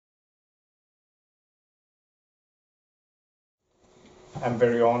I'm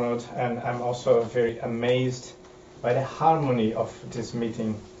very honored, and I'm also very amazed by the harmony of this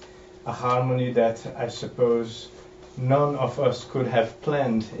meeting. A harmony that I suppose none of us could have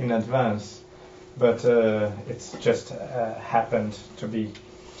planned in advance, but it's just happened to be.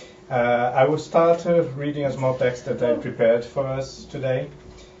 I will start reading a small text that I prepared for us today,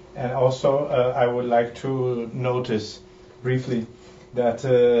 and also I would like to notice briefly that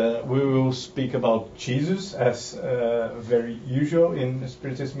we will speak about Jesus as very usual in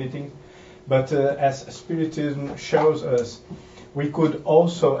Spiritist meetings, but as Spiritism shows us, we could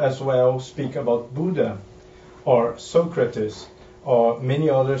also as well speak about Buddha or Socrates or many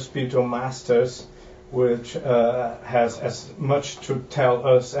other spiritual masters, which has as much to tell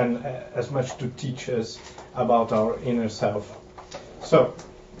us and as much to teach us about our inner self. So,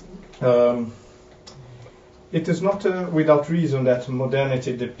 it is not without reason that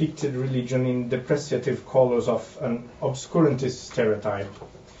modernity depicted religion in depreciative colors of an obscurantist stereotype.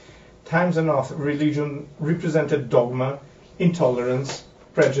 Times enough, religion represented dogma, intolerance,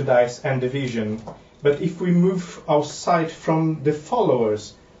 prejudice, and division. But if we move our sight from the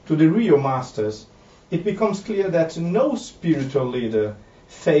followers to the real masters, it becomes clear that no spiritual leader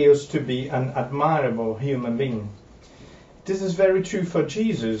fails to be an admirable human being. This is very true for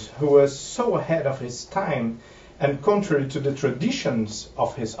Jesus, who was so ahead of his time and contrary to the traditions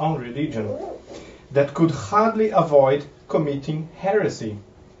of his own religion, that could hardly avoid committing heresy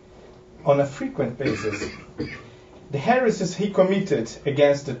on a frequent basis. The heresies he committed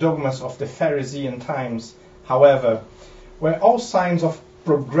against the dogmas of the Pharisee times, however, were all signs of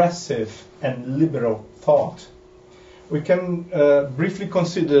progressive and liberal thought. We can briefly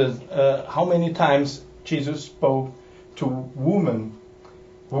consider how many times Jesus spoke to women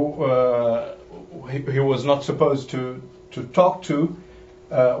who he was not supposed to talk to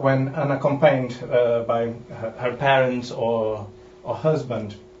when unaccompanied by her parents or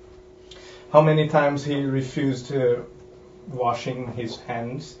husband. How many times he refused washing his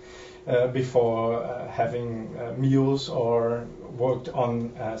hands before having meals or worked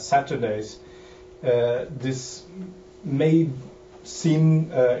on Saturdays. This may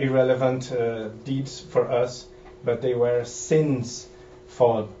seem irrelevant deeds for us, but they were sins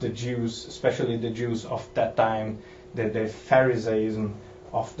for the Jews, especially the Jews of that time. The Pharisaism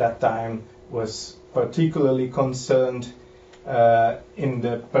of that time was particularly concerned in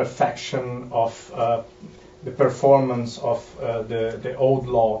the perfection of the performance of the old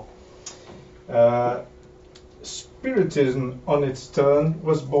law. Spiritism, on its turn,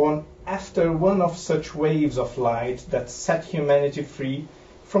 was born after one of such waves of light that set humanity free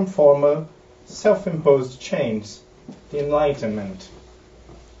from former self-imposed chains, the Enlightenment.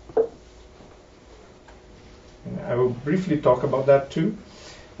 I will briefly talk about that too.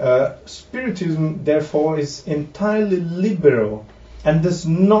 Spiritism, therefore, is entirely liberal and does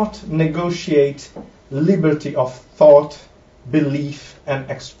not negotiate liberty of thought, belief, and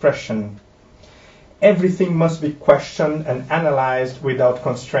expression. Everything must be questioned and analyzed without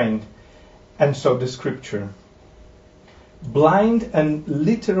constraint, and so the scripture. Blind and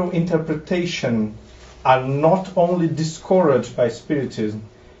literal interpretation are not only discouraged by Spiritism,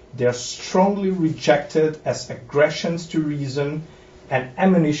 they are strongly rejected as aggressions to reason and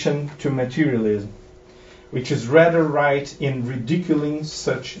ammunition to materialism, which is rather right in ridiculing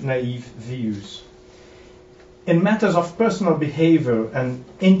such naive views. In matters of personal behavior and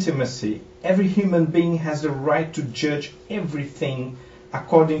intimacy, every human being has the right to judge everything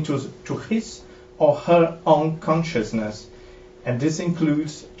according to his or her own consciousness, and this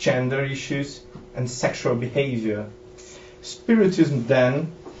includes gender issues and sexual behavior. Spiritism,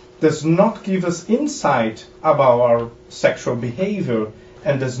 then, does not give us insight about our sexual behavior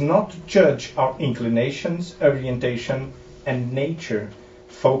and does not judge our inclinations, orientation, and nature,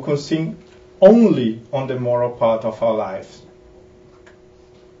 focusing only on the moral part of our lives.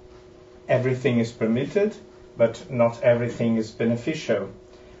 Everything is permitted, but not everything is beneficial.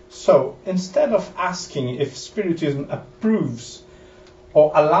 So, instead of asking if Spiritism approves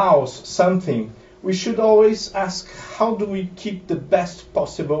or allows something, we should always ask, how do we keep the best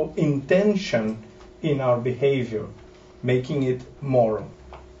possible intention in our behavior, making it moral?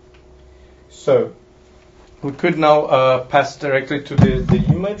 So, we could now pass directly to the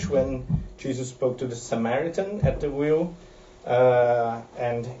image when Jesus spoke to the Samaritan at the well,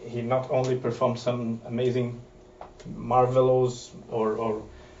 and he not only performed some amazing, marvelous or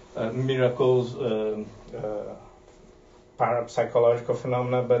miracles, parapsychological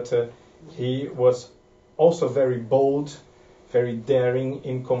phenomena, but he was also very bold, very daring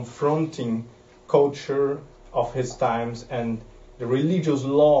in confronting culture of his times and the religious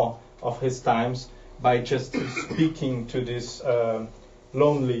law of his times by just speaking to this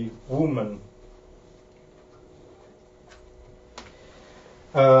lonely woman.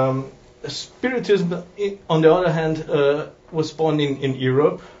 Spiritism, on the other hand, was born in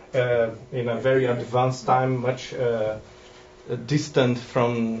Europe in a very advanced time, much distant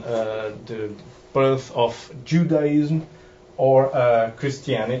from the birth of Judaism or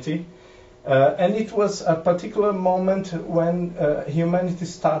Christianity. And it was a particular moment when humanity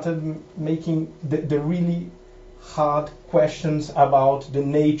started making the really hard questions about the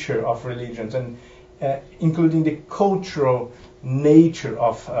nature of religions, and including the cultural nature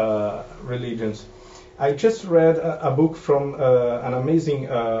of religions. I just read a book from an amazing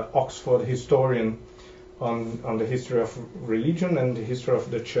Oxford historian on the history of religion and the history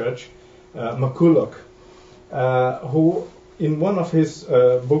of the church, McCulloch, who in one of his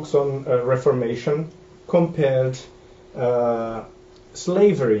books on Reformation compared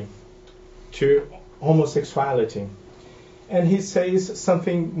slavery to homosexuality. And he says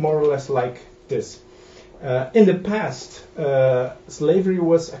something more or less like this. In the past, slavery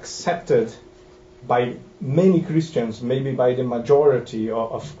was accepted by many Christians, maybe by the majority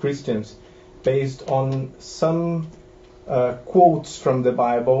of Christians, based on some quotes from the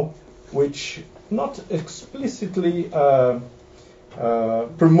Bible, which not explicitly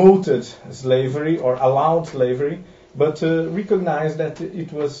promoted slavery or allowed slavery, but recognized that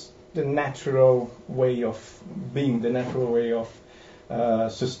it was the natural way of being, the natural way of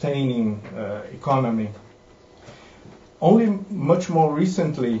sustaining economy. Only much more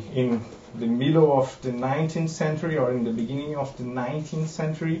recently, in the middle of the 19th century or in the beginning of the 19th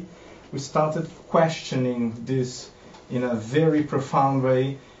century, we started questioning this in a very profound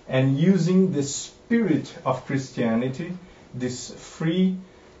way and using the spirit of Christianity, this free,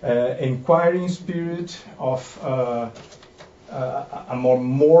 inquiring spirit of a more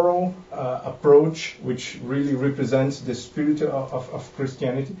moral approach, which really represents the spirit of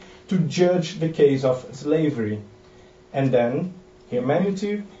Christianity, to judge the case of slavery. And then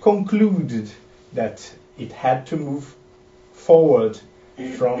humanity concluded that it had to move forward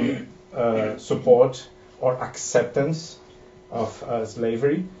from support or acceptance of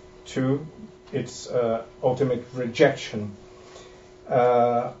slavery to its ultimate rejection.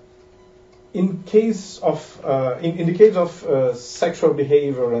 In the case of sexual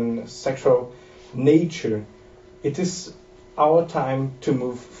behavior and sexual nature, it is our time to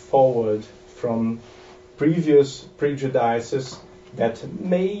move forward from previous prejudices that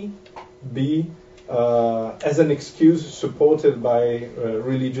may be, as an excuse, supported by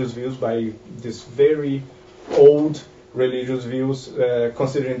religious views, by this very old religious views,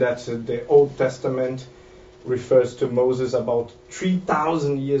 considering that the Old Testament refers to Moses about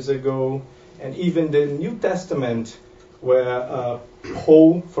 3,000 years ago, and even the New Testament, where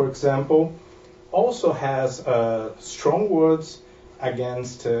Paul, for example, also has strong words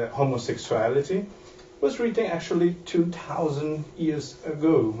against homosexuality, was written actually 2,000 years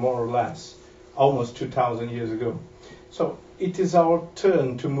ago, more or less, almost 2,000 years ago. So it is our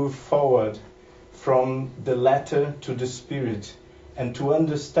turn to move forward from the letter to the spirit, and to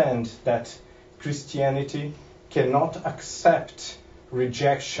understand that Christianity cannot accept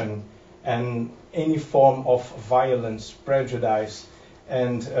rejection and any form of violence, prejudice,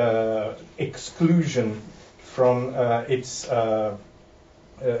 and exclusion from its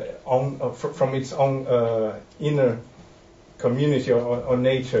own inner community or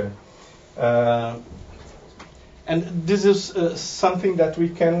nature. And this is something that we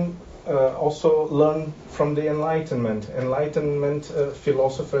can also learn from the Enlightenment. Enlightenment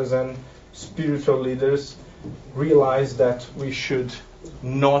philosophers and spiritual leaders realized that we should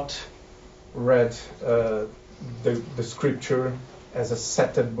not read the scripture as a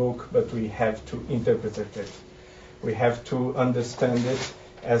settled book, but we have to interpret it. We have to understand it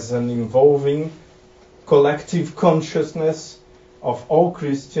as an involving collective consciousness of all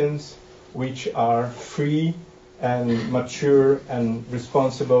Christians, which are free and mature and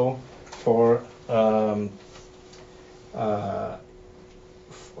responsible for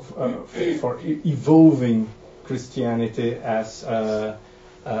evolving Christianity as a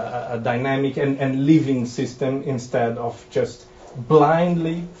dynamic and living system, instead of just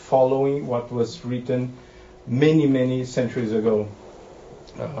blindly following what was written many, many centuries ago.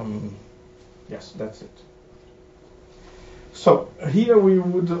 Yes, that's it. So here we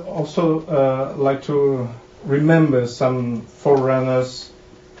would also like to remember some forerunners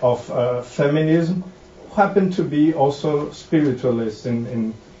of feminism who happen to be also spiritualists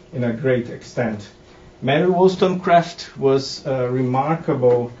in a great extent. Mary Wollstonecraft was a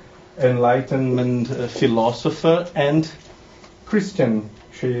remarkable Enlightenment philosopher and Christian.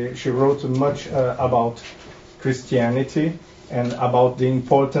 She wrote much about Christianity, and about the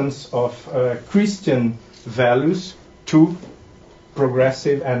importance of Christian values to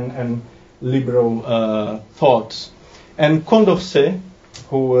progressive and liberal thoughts. And Condorcet,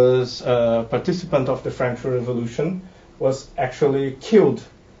 who was a participant of the French Revolution, was actually killed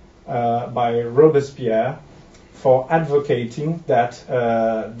by Robespierre for advocating that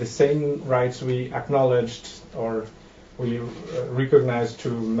the same rights we acknowledged or we recognized to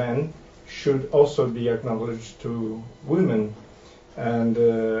men should also be acknowledged to women. And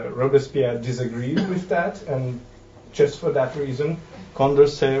Robespierre disagreed with that, and just for that reason,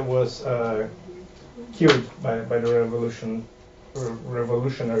 Condorcet was killed by the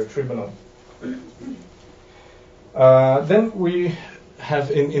Revolutionary Tribunal. Then we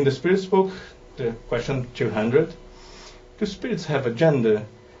have in the Spirits book the question 200. Do spirits have a gender?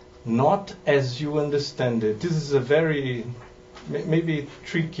 Not as you understand it. This is a very maybe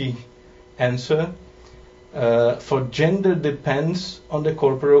tricky answer. For gender depends on the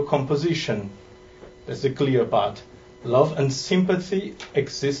corporeal composition. That's the clear part. Love and sympathy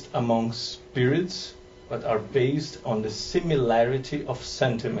exist among spirits, but are based on the similarity of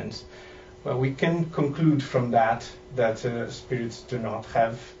sentiments. Well, we can conclude from that spirits do not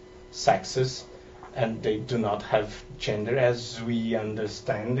have sexes, and they do not have gender as we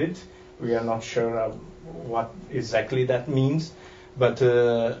understand it. We are not sure what exactly that means, but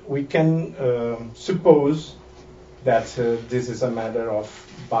we can suppose that this is a matter of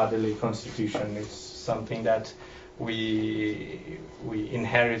bodily constitution. It's something that we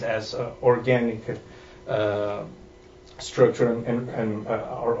inherit as organic structure and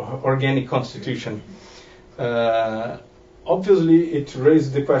our organic constitution. Obviously, it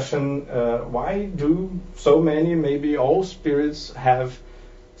raised the question, why do so many, maybe all spirits have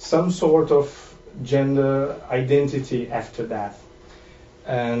some sort of gender identity after death?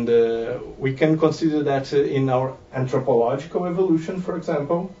 And we can consider that in our anthropological evolution, for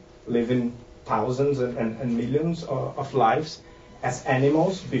example, living thousands and millions of lives as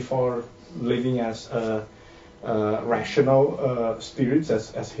animals before living as rational spirits,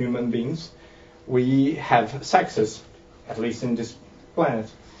 as human beings, we have sexes, at least in this planet.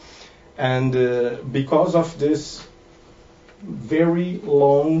 And because of this very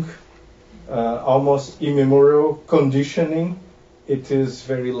long, almost immemorial conditioning, it is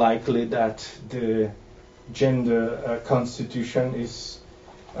very likely that the gender constitution is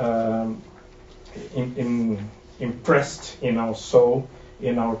impressed in our soul,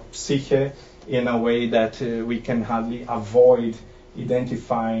 in our psyche, in a way that we can hardly avoid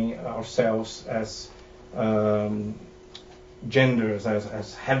identifying ourselves as genders,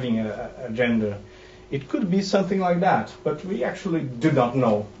 as having a gender. It could be something like that, but we actually do not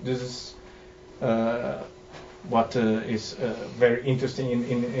know. This is what is very interesting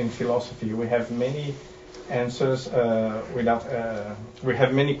in philosophy. We have many answers we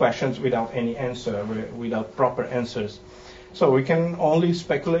have many questions without any answer, without proper answers. So we can only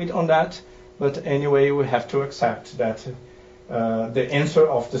speculate on that, but anyway, we have to accept that the answer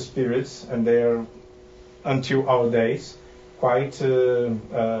of the spirits, and they are until our days quite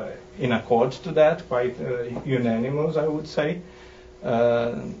in accord to that, quite unanimous, I would say,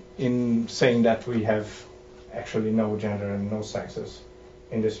 in saying that we have actually no gender and no sexes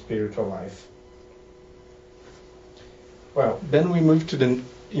in the spiritual life. Well, then we move to the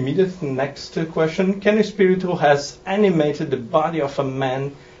immediate next question. Can a spirit who has animated the body of a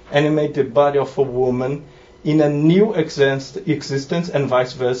man animate the body of a woman in a new existence and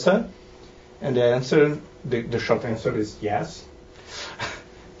vice versa? And the answer, the short answer is yes.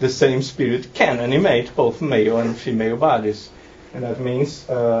 The same spirit can animate both male and female bodies. And that means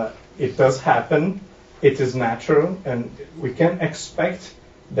it does happen, it is natural, and we can expect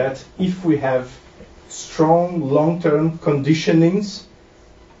that if we have strong long-term conditionings,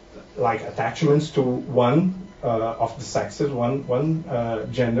 like attachments to one of the sexes, one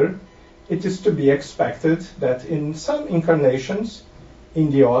gender, it is to be expected that in some incarnations,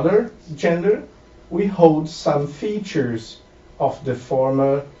 in the other gender, we hold some features of the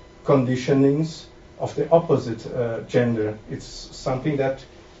former conditionings of the opposite gender. It's something that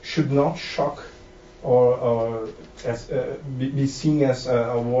should not shock or be seen as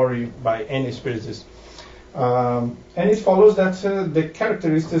a worry by any spiritist. And it follows that the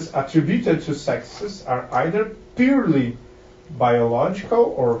characteristics attributed to sexes are either purely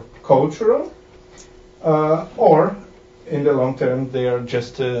biological or cultural, or in the long term they are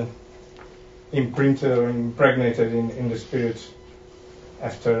just imprinted or impregnated in the spirit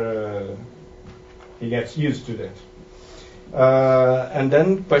after he gets used to that. And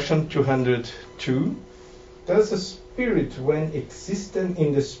then question 202. Does a spirit, when existing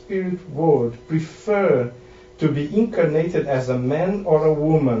in the spirit world, prefer to be incarnated as a man or a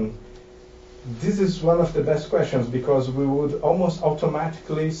woman? This is one of the best questions, because we would almost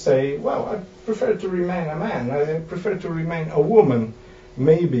automatically say, well, I prefer to remain a man, I prefer to remain a woman,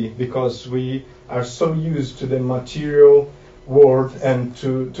 maybe because we are so used to the material world and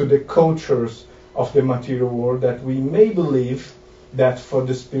to the cultures of the material world that we may believe that for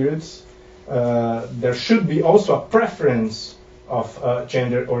the spirits there should be also a preference of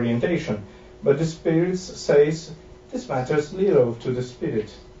gender orientation. But the spirits says this matters little to the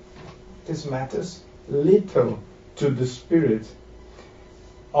spirit. This matters little to the spirit,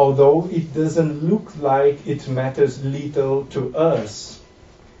 although it doesn't look like it matters little to us.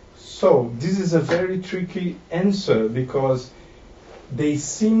 So this is a very tricky answer, because they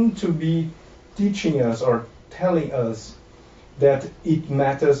seem to be teaching us or telling us that it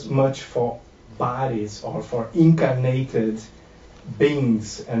matters much for bodies or for incarnated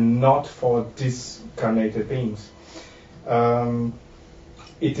beings and not for discarnated beings.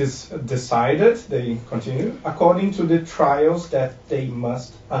 It is decided, they continue, according to the trials that they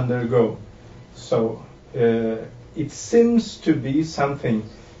must undergo. So it seems to be something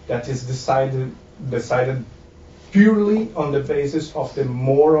that is decided purely on the basis of the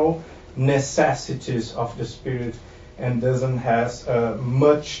moral necessities of the spirit, and doesn't has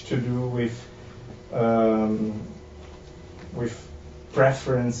much to do with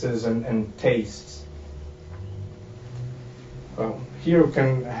preferences and tastes. Well, here we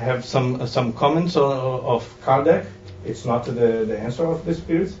can have some comments of Kardec. It's not the answer of the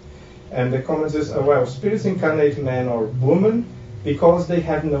spirits. And the comment is, well, spirits incarnate man or woman because they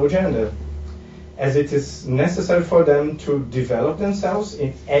have no gender, as it is necessary for them to develop themselves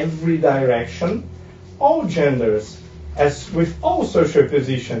in every direction. All genders, as with all social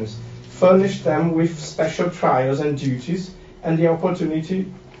positions, furnish them with special trials and duties and the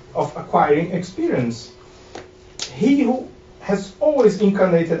opportunity of acquiring experience. He who has always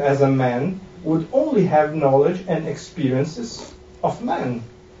incarnated as a man would only have knowledge and experiences of man.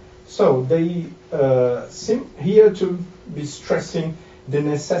 So they seem here to be stressing the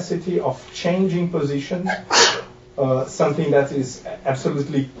necessity of changing positions, something that is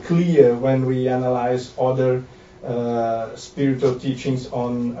absolutely clear when we analyze other spiritual teachings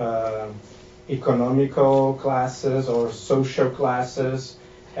on economical classes or social classes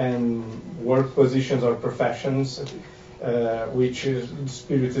and work positions or professions, which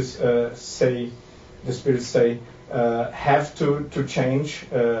Spiritists say have to change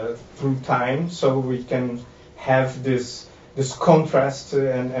through time, so we can have this contrast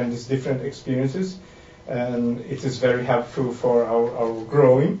and these different experiences, and it is very helpful for our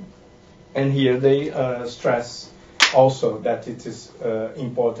growing. And here they stress also that it is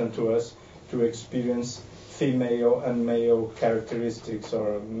important to us to experience female and male characteristics,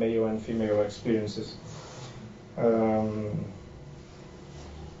 or male and female experiences.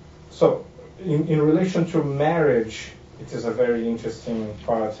 So in relation to marriage, it is a very interesting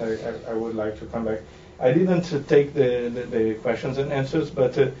part. I would like to come back. I didn't take the questions and answers,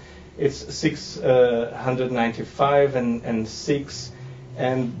 but it's 695 and 6,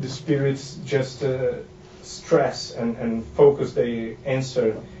 and the spirits just stress and focus the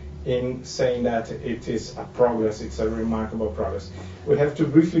answer in saying that it is a progress, it's a remarkable progress. We have to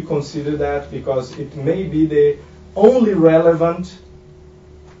briefly consider that, because it may be the only relevant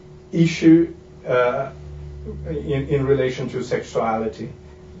issue in relation to sexuality.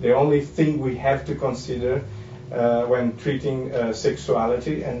 The only thing we have to consider when treating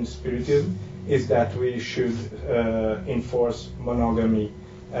sexuality and spiritism is that we should enforce monogamy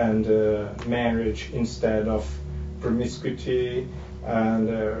and marriage instead of promiscuity and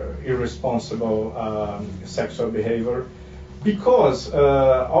irresponsible sexual behavior, because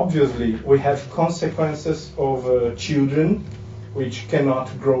obviously we have consequences over children which cannot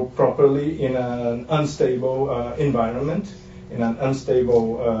grow properly in an unstable environment, in an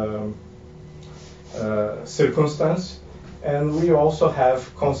unstable circumstance, and we also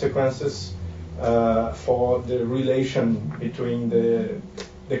have consequences for the relation between the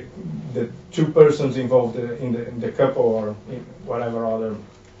two persons involved in the couple, or in whatever other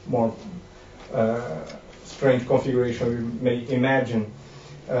more strange configuration we may imagine.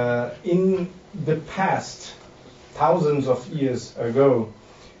 In the past, thousands of years ago,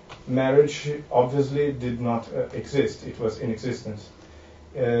 marriage obviously did not exist. It was in existence.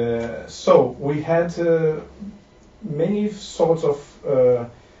 So we had many sorts of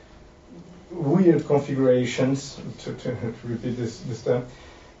weird configurations, to repeat this term,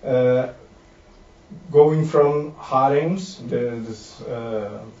 going from harems, this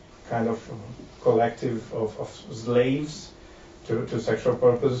kind of collective of slaves to sexual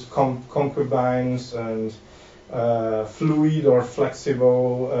purposes, concubines and fluid or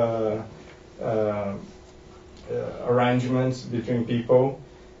flexible arrangements between people.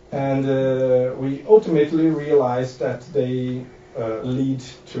 And we ultimately realized that they lead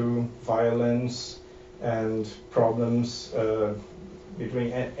to violence and problems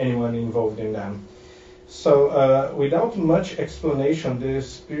between anyone involved in them. So without much explanation, the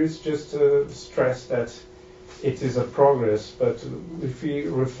spirits just stress that it is a progress, but if we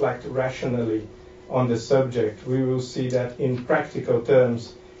reflect rationally on the subject, we will see that in practical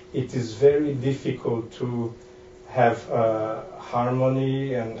terms, it is very difficult to have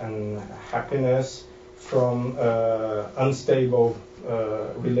harmony and happiness from unstable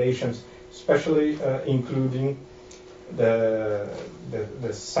relations, especially including the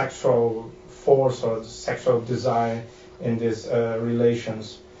sexual force or the sexual desire in these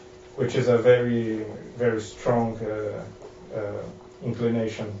relations, which is a very, very strong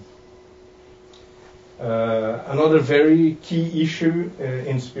inclination. Another very key issue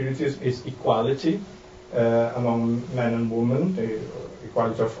in Spiritism is equality among men and women, the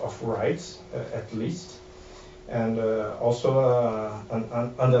equality of rights, at least, and also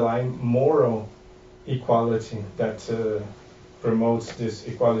an underlying moral equality that promotes this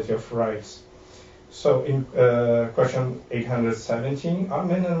equality of rights. So in question 817, are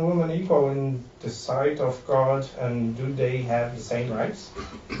men and women equal in the sight of God, and do they have the same rights?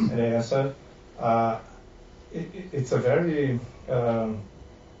 And the answer, it's a very,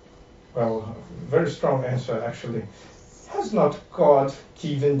 very strong answer actually. Has not God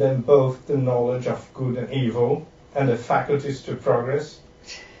given them both the knowledge of good and evil and the faculties to progress?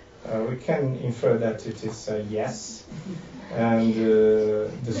 We can infer that it is a yes. And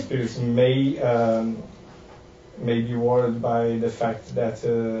the spirits may be worried by the fact that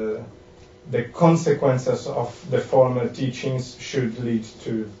the consequences of the former teachings should lead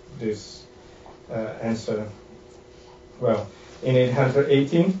to this answer. Well, in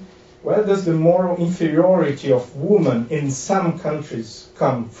 818, where does the moral inferiority of women in some countries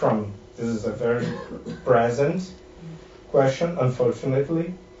come from? This is a very present question,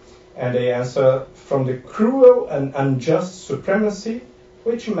 unfortunately. And they answer, from the cruel and unjust supremacy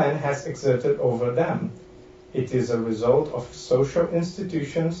which man has exerted over them. It is a result of social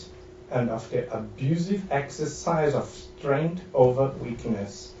institutions and of the abusive exercise of strength over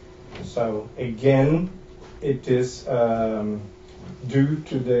weakness. So again, it is due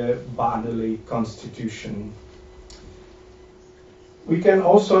to the bodily constitution. We can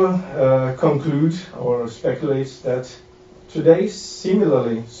also conclude or speculate that today,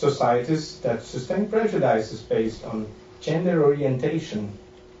 similarly, societies that sustain prejudices based on gender orientation,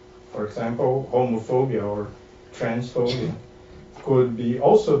 for example, homophobia or transphobia, could be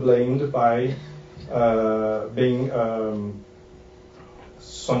also blamed by being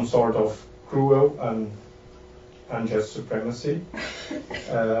some sort of cruel and unjust supremacy,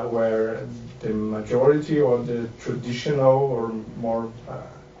 where the majority or the traditional or more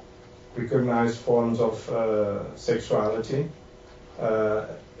recognized forms of sexuality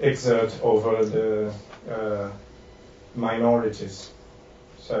exert over the minorities.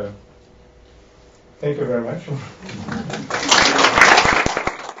 So, thank you very much.